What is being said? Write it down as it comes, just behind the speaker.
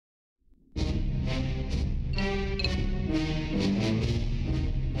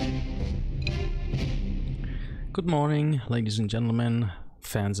Good morning, ladies and gentlemen,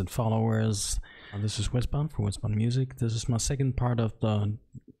 fans and followers. This is Westbound for Westbound Music. This is my second part of the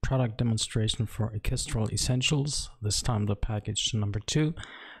product demonstration for Orchestral Essentials. This time the package number 2.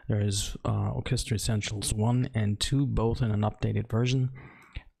 There is Orchestral Essentials 1 and 2, both in an updated version.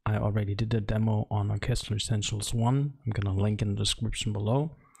 I already did a demo on Orchestral Essentials 1. I'm gonna link in the description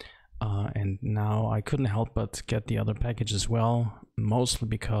below. And now I couldn't help but get the other package as well, mostly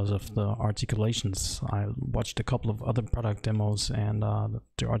because of the articulations. I watched a couple of other product demos, and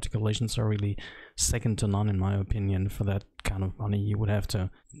the articulations are really second to none in my opinion. For that kind of money, you would have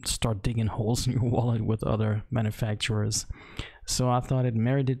to start digging holes in your wallet with other manufacturers. So I thought it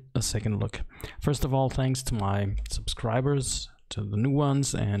merited a second look. First of all, thanks to my subscribers, to the new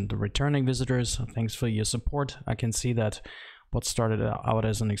ones and the returning visitors. Thanks for your support. I can see that what started out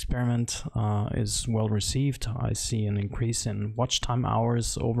as an experiment is well received. I see an increase in watch time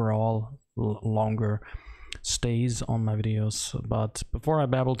hours, overall longer stays on my videos. But before I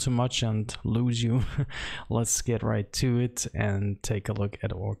babble too much and lose you, let's get right to it and take a look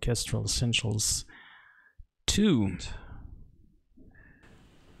at Orchestral Essentials 2.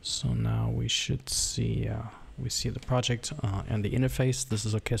 So now we should see we see the project and the interface. This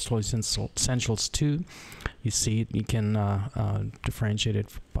is Orchestral Essentials 2. You see it, you can differentiate it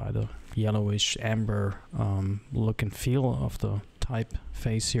by the yellowish amber look and feel of the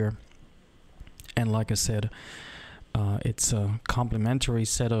typeface here. And like I said, it's a complementary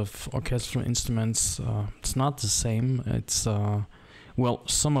set of orchestral instruments. It's not the same. It's well,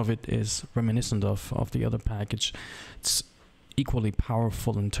 some of it is reminiscent of the other package. It's equally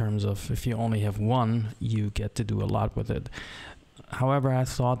powerful in terms of if you only have one, you get to do a lot with it. However, I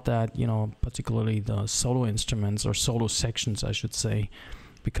thought that, you know, particularly the solo instruments, or solo sections I should say,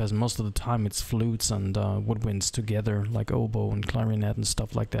 because most of the time it's flutes and woodwinds together, like oboe and clarinet and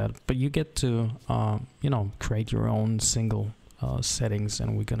stuff like that, but you get to you know, create your own single settings,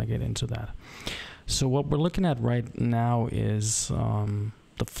 and we're gonna get into that. So what we're looking at right now is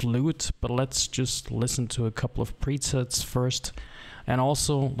the flute, but let's just listen to a couple of presets first. And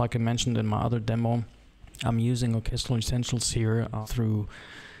also, like I mentioned in my other demo, I'm using Orchestral Essentials here through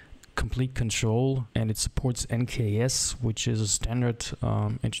Complete Control, and it supports NKS, which is a standard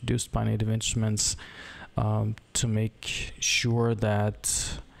introduced by Native Instruments to make sure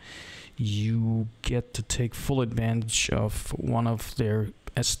that you get to take full advantage of one of their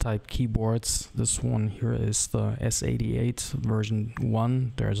S-type keyboards. This one here is the S88 version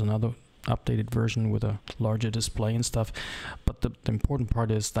 1. There's another updated version with a larger display and stuff, but the important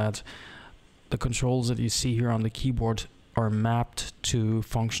part is that the controls that you see here on the keyboard are mapped to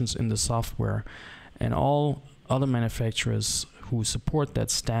functions in the software, and all other manufacturers who support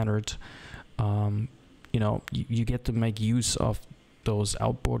that standard, you know, you get to make use of those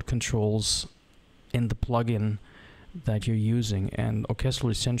outboard controls in the plugin that you're using. And Orchestral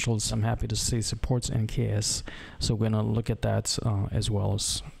Essentials, I'm happy to say, supports NKS, so we're gonna look at that as well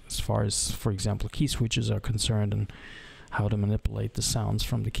as far as, for example, key switches are concerned, and how to manipulate the sounds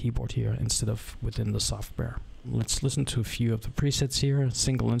from the keyboard here instead of within the software. Let's listen to a few of the presets here.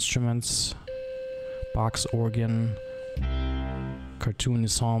 Single instruments, box organ, cartoon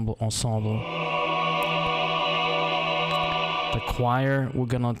ensemble. The choir, we're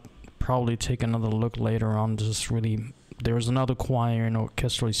gonna probably take another look later on. There's another choir in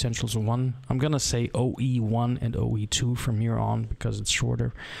Orchestral Essentials 1. I'm gonna say OE1 and OE2 from here on because it's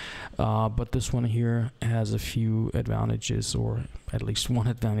shorter, but this one here has a few advantages, or at least one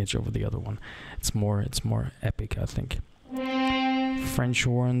advantage over the other one. It's more epic, I think. French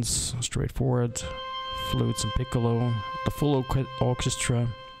horns, straightforward. Flutes and piccolo. The full orchestra,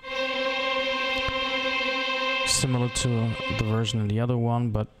 similar to the version in the other one,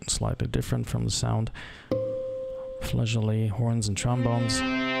 but slightly different from the sound. Flageolet, horns and trombones.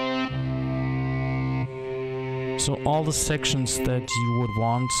 So all the sections that you would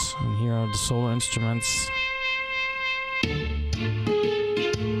want, and here are the solo instruments.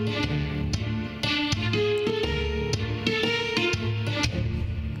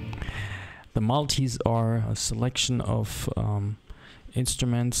 The multis are a selection of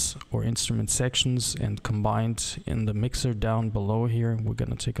instruments or instrument sections and combined in the mixer down below here. We're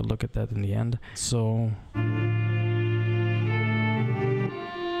gonna take a look at that in the end. So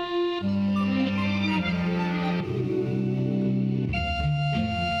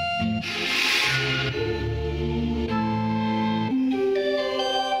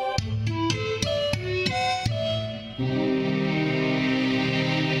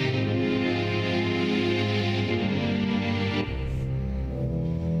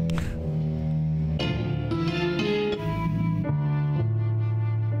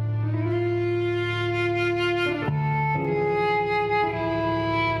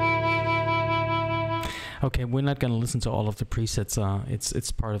Okay, we're not going to listen to all of the presets.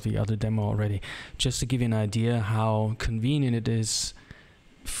 It's part of the other demo already. Just to give you an idea how convenient it is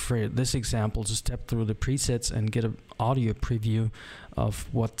for this example to step through the presets and get an audio preview of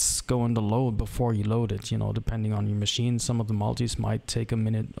what's going to load before you load it. You know, depending on your machine, some of the multis might take a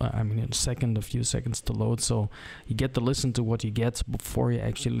minute, a second, a few seconds to load. So you get to listen to what you get before you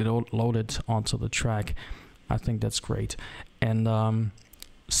actually load it onto the track. I think that's great. And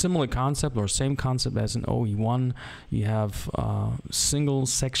similar concept or same concept as in OE1, you have single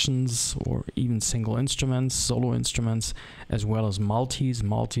sections or even single instruments, solo instruments, as well as multis.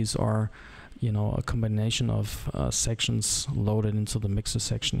 Multis are, you know, a combination of sections loaded into the mixer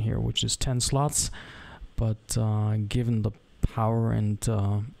section here, which is 10 slots. But given the power and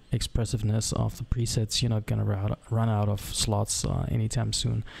expressiveness of the presets, you're not gonna run out of slots anytime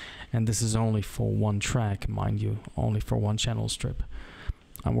soon. And this is only for one track, mind you, only for one channel strip.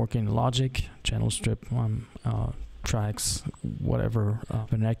 I'm working in Logic, channel strip, tracks, whatever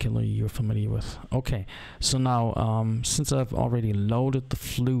vernacular you're familiar with. Okay, so now since I've already loaded the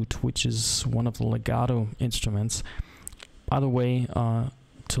flute, which is one of the legato instruments, by the way,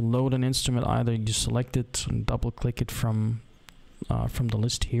 to load an instrument, either you select it and double click it from the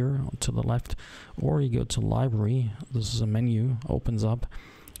list here to the left, or you go to Library. This is a menu, opens up,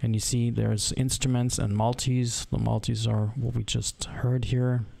 and you see there's instruments and multis. The multis are what we just heard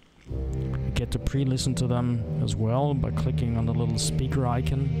here. You get to pre-listen to them as well by clicking on the little speaker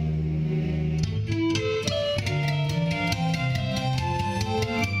icon.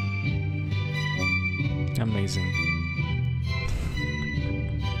 Amazing.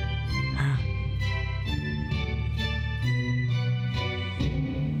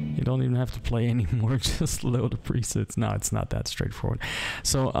 You don't even have to play anymore, just load the presets. No, it's not that straightforward.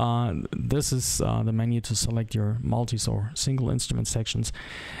 So this is the menu to select your multis or single instrument sections.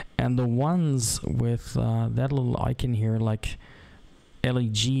 And the ones with that little icon here, like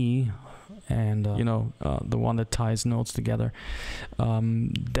LEG, and you know, the one that ties notes together,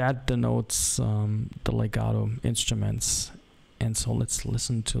 that denotes the legato instruments. And so let's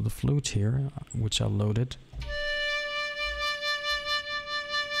listen to the flute here, which I loaded.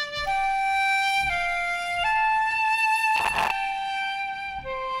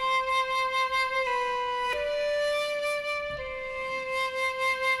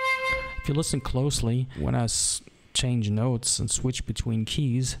 If you listen closely, when I change notes and switch between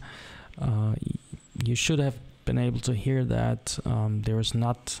keys, you should have been able to hear that there is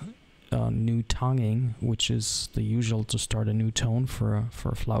not new tonguing, which is the usual to start a new tone for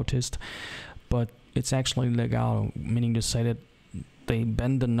a flautist, but it's actually legato, meaning to say that they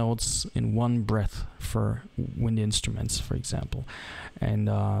bend the notes in one breath for wind instruments, for example. And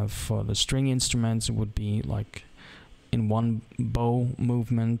for the string instruments, it would be like in one bow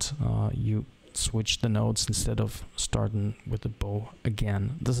movement, you switch the notes instead of starting with the bow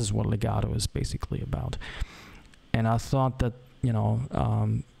again. This is what legato is basically about. And I thought that, you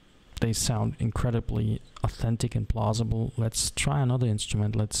know, they sound incredibly authentic and plausible. Let's try another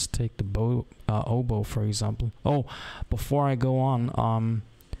instrument. Let's take the oboe, for example. Oh, before I go on,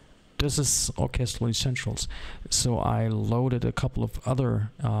 this is Orchestral Essentials. So I loaded a couple of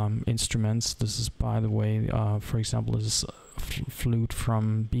other instruments. This is, by the way, for example, this is a flute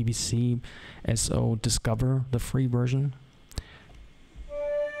from BBC SO Discover, the free version.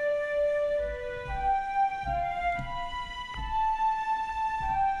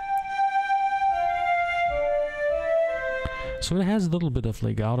 So it has a little bit of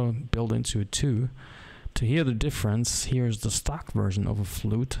legato built into it too. To hear the difference, here's the stock version of a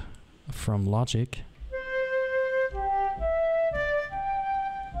flute from Logic.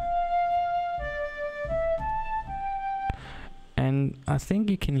 And I think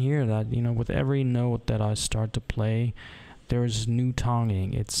you can hear that, you know, with every note that I start to play, there's new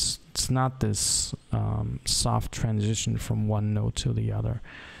tonguing. It's not this soft transition from one note to the other.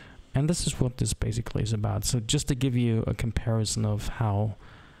 And this is what this basically is about. So just to give you a comparison of how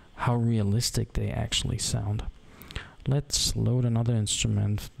realistic they actually sound. Let's load another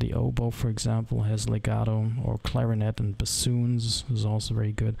instrument. The oboe, for example, has legato, or clarinet and bassoons is also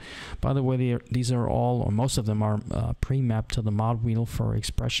very good. By the way, these are all, or most of them are pre-mapped to the mod wheel for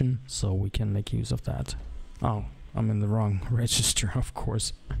expression, so we can make use of that. Oh, I'm in the wrong register, of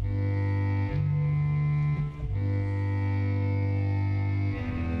course.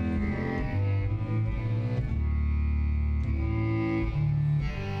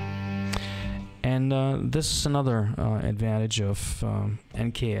 And this is another advantage of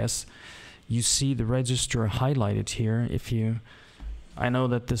NKS. You see the register highlighted here. I know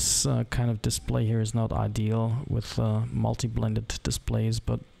that this kind of display here is not ideal with multi-blended displays,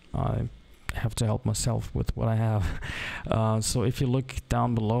 but I have to help myself with what I have. So if you look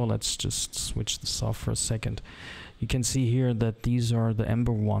down below, let's just switch this off for a second. You can see here that these are the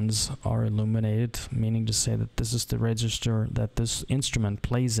ember ones are illuminated, meaning to say that this is the register that this instrument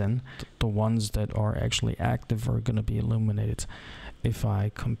plays in. The ones that are actually active are going to be illuminated. If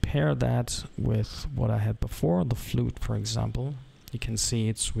I compare that with what I had before, the flute, for example, you can see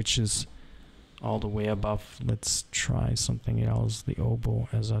it switches all the way above. Let's try something else. The oboe,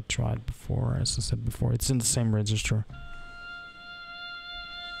 as I tried before, as I said before, it's in the same register.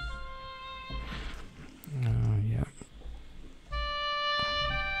 Yeah.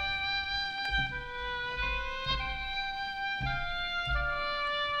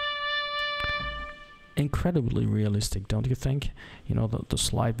 Incredibly realistic, don't you think? You know, the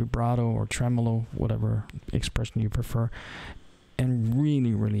slight vibrato or tremolo, whatever expression you prefer, and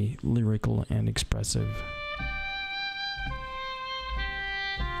really, really lyrical and expressive.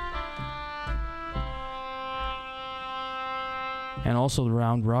 And also the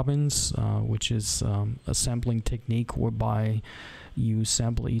round robins, which is a sampling technique whereby you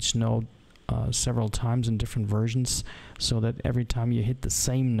sample each note several times in different versions, so that every time you hit the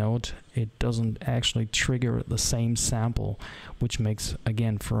same note, it doesn't actually trigger the same sample, which makes,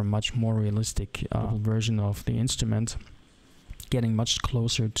 again, for a much more realistic version of the instrument, getting much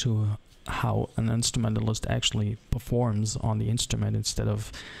closer to how an instrumentalist actually performs on the instrument, instead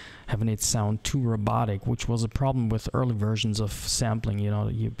of having it sound too robotic, which was a problem with early versions of sampling. You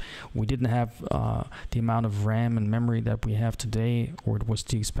know, we didn't have the amount of RAM and memory that we have today, or it was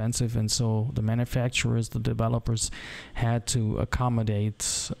too expensive, and so the manufacturers, the developers, had to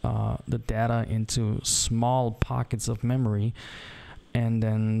accommodate the data into small pockets of memory. And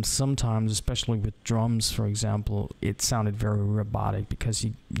then sometimes, especially with drums, for example, it sounded very robotic because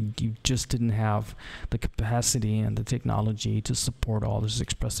you just didn't have the capacity and the technology to support all this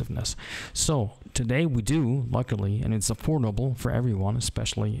expressiveness. So today we do, luckily, and it's affordable for everyone,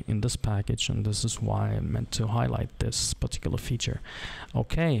 especially in this package, and this is why I meant to highlight this particular feature.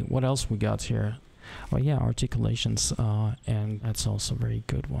 Okay, what else we got here? Well, yeah, articulations, and that's also a very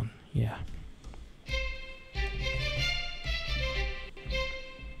good one. Yeah.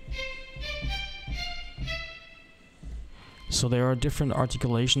 So there are different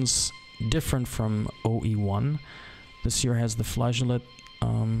articulations, different from OE1. This here has the flageolet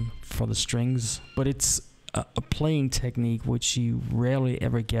for the strings, but it's a playing technique which you rarely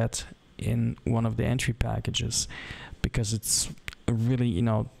ever get in one of the entry packages, because it's really, you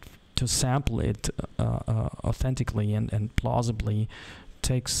know, to sample it authentically and plausibly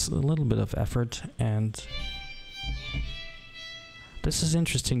takes a little bit of effort. And this is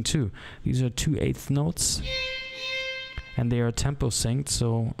interesting too. These are 2/8 notes. And they are tempo synced,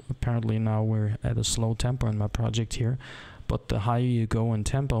 so apparently now we're at a slow tempo in my project here. But the higher you go in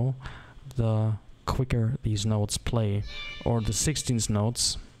tempo, the quicker these notes play, or the 16th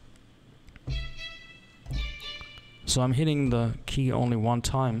notes. So I'm hitting the key only one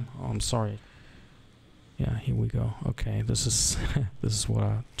time. Oh, I'm sorry. Yeah, here we go. Okay, this is this is what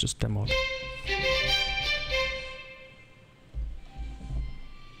I just demoed.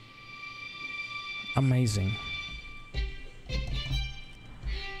 Amazing.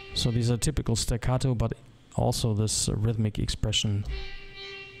 So these are typical staccato, but also this rhythmic expression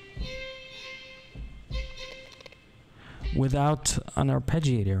without an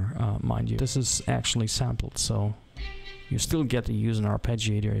arpeggiator, mind you. This is actually sampled, so you still get to use an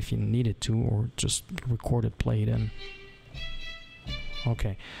arpeggiator if you needed to, or just record it, play it in.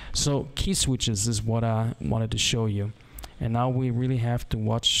 Okay, so key switches is what I wanted to show you. And now we really have to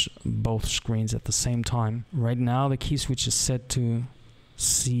watch both screens at the same time. Right now the key switch is set to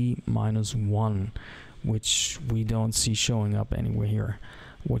C-1, which we don't see showing up anywhere here.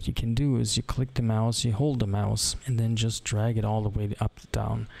 What you can do is you click the mouse, you hold the mouse, and then just drag it all the way up,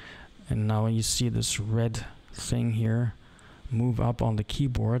 down. And now you see this red thing here move up on the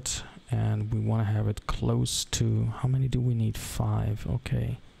keyboard, and we want to have it close to, how many do we need? 5.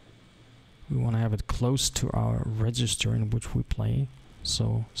 Okay. We want to have it close to our register in which we play.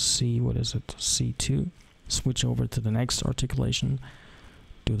 So C, what is it? C2. Switch over to the next articulation.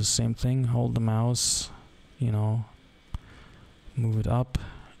 Do the same thing, hold the mouse, you know, move it up,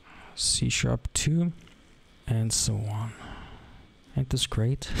 C#2, and so on. Ain't this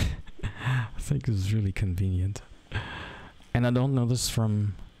great? I think this is really convenient. And I don't know this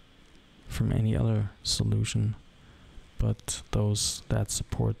from any other solution, but those that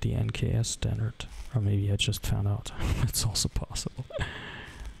support the NKS standard, or maybe I just found out. It's also possible.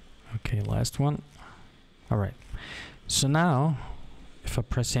 Okay, last one. All right, so now if I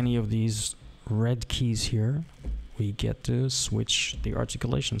press any of these red keys here, we get to switch the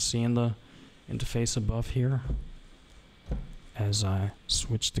articulation. See, in the interface above here. As I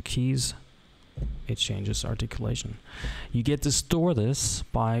switch the keys, it changes articulation. You get to store this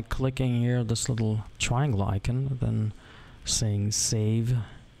by clicking here this little triangle icon, then saying save,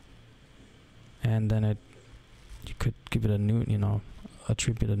 and then you could give it a new,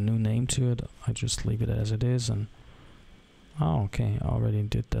 attribute a new name to it. I just leave it as it is, and oh, okay, I already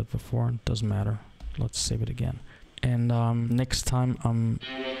did that before. It doesn't matter. Let's save it again. And next time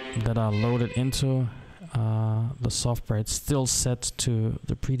that I load it into the software, it's still set to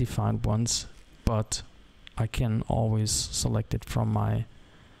the predefined ones, but I can always select it from my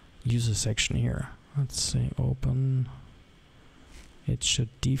user section here. Let's say open. It should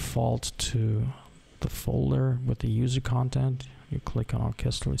default to the folder with the user content. You click on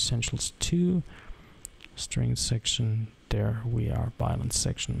Orchestral Essentials 2, string section. There we are, violence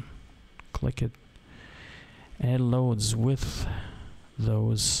section. Click it, and it loads with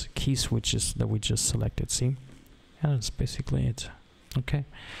those key switches that we just selected. See, and that's basically it. Okay.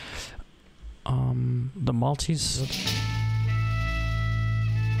 The multis.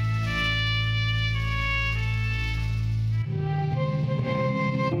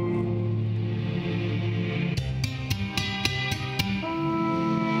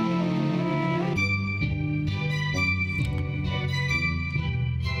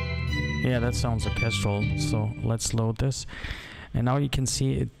 Yeah, that sounds orchestral. So let's load this, and now you can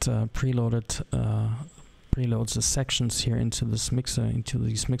see it preloads the sections here into this mixer, into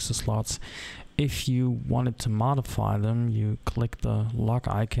these mixer slots. If you wanted to modify them, you click the lock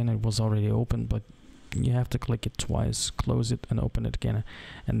icon. It was already open, but you have to click it twice, close it and open it again,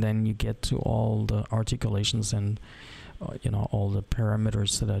 and then you get to all the articulations and all the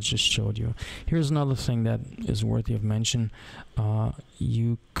parameters that I just showed you. Here's another thing that is worthy of mention.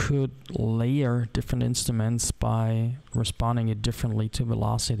 You could layer different instruments by responding it differently to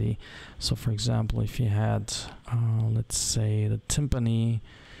velocity. So for example, if you had let's say the timpani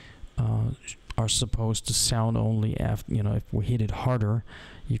are supposed to sound only after, if we hit it harder,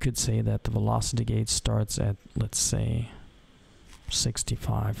 you could say that the velocity gauge starts at, let's say,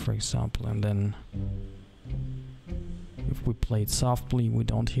 65, for example, and then if we play it softly, we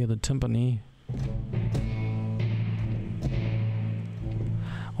don't hear the timpani.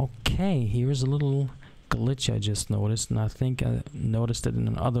 Okay, here's a little glitch I just noticed, and I think I noticed it in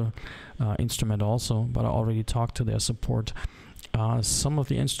another instrument also, but I already talked to their support. Some of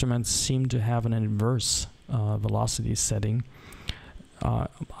the instruments seem to have an inverse velocity setting. I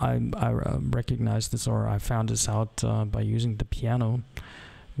recognized this, or I found this out by using the piano,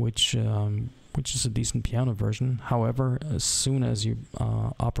 which is a decent piano version. However, as soon as you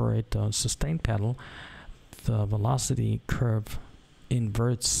operate the sustain pedal, the velocity curve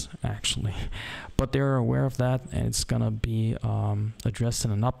inverts actually. But they're aware of that, and it's gonna be addressed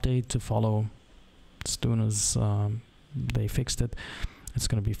in an update to follow as soon as they fixed it. It's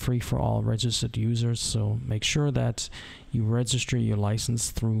going to be free for all registered users, so make sure that you register your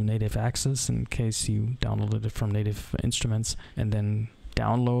license through Native Access in case you downloaded it from Native Instruments, and then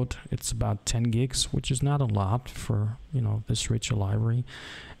download. It's about 10 gigs, which is not a lot for this rich library,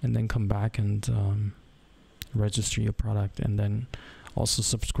 and then come back and register your product, and then also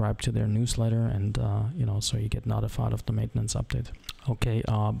subscribe to their newsletter, and so you get notified of the maintenance update. Okay,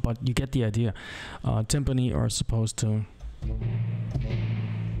 but you get the idea. Timpani are supposed to,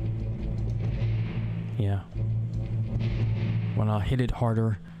 when I hit it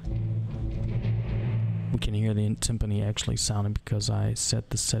harder, we can hear the timpani actually sounding because I set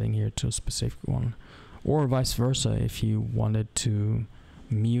the setting here to a specific one. Or vice versa, if you wanted to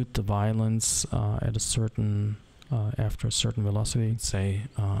mute the violence at a certain after a certain velocity, say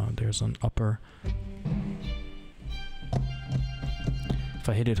there's an upper. If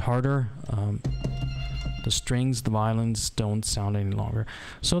I hit it harder, the strings, the violins don't sound any longer.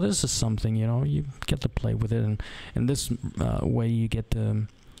 So this is something, you get to play with it, and in this way you get to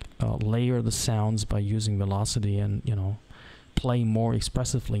layer the sounds by using velocity and, play more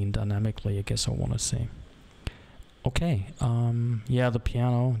expressively and dynamically, I guess I want to say. Okay, yeah, the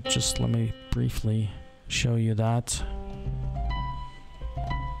piano, just let me briefly show you that.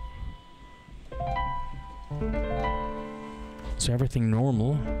 So everything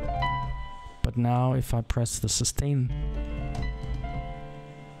normal, but now if I press the sustain,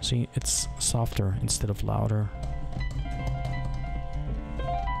 see, it's softer instead of louder.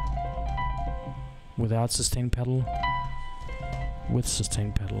 Without sustain pedal, with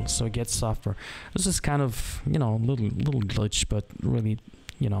sustain pedal, so it gets softer. This is kind of, little glitch, but really,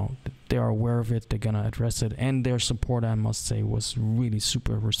 they are aware of it, they're gonna address it, and their support, I must say, was really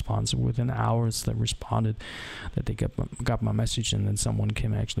super responsive. Within hours they responded that they got my message, and then someone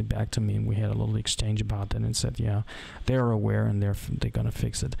came actually back to me and we had a little exchange about that and said, yeah, they're aware and they're gonna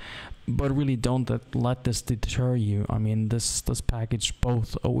fix it. But really don't let this deter you. I mean, this package,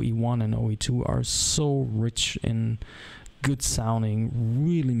 both OE1 and OE2, are so rich in good sounding,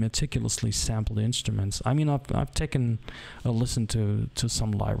 really meticulously sampled instruments. I mean, I've taken a listen to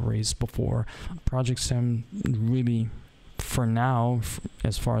some libraries before. Project Sam really, for now,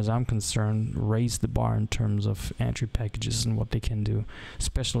 as far as I'm concerned, raised the bar in terms of entry packages and what they can do,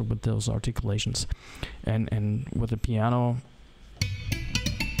 especially with those articulations. And with the piano,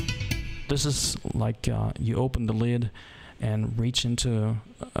 this is like you open the lid and reach into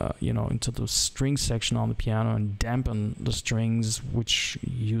into the string section on the piano and dampen the strings, which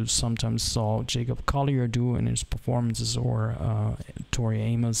you sometimes saw Jacob Collier do in his performances, or Tori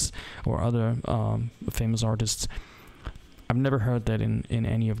Amos or other famous artists. I've never heard that in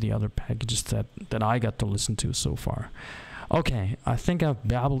any of the other packages that I got to listen to so far. Okay, I think I've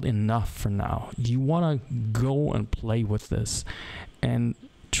babbled enough for now. You want to go and play with this, and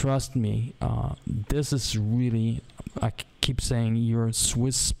trust me, this is really, I keep saying, your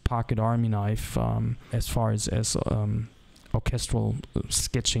Swiss pocket army knife as far as orchestral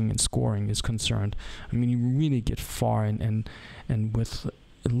sketching and scoring is concerned. I mean, you really get far, and with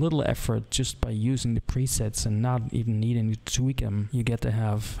a little effort, just by using the presets and not even needing to tweak them, you get to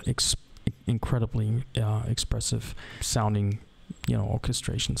have incredibly expressive sounding,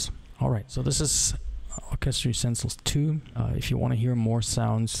 orchestrations. All right, so this is Orchestral Essentials 2. If you want to hear more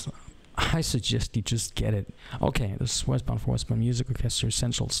sounds, I suggest you just get it. Okay, this is Westbound for Westbound Music, Orchestral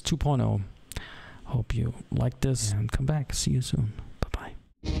Essentials 2.0. Hope you like this and come back. See you soon.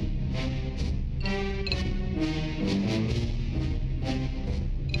 Bye-bye.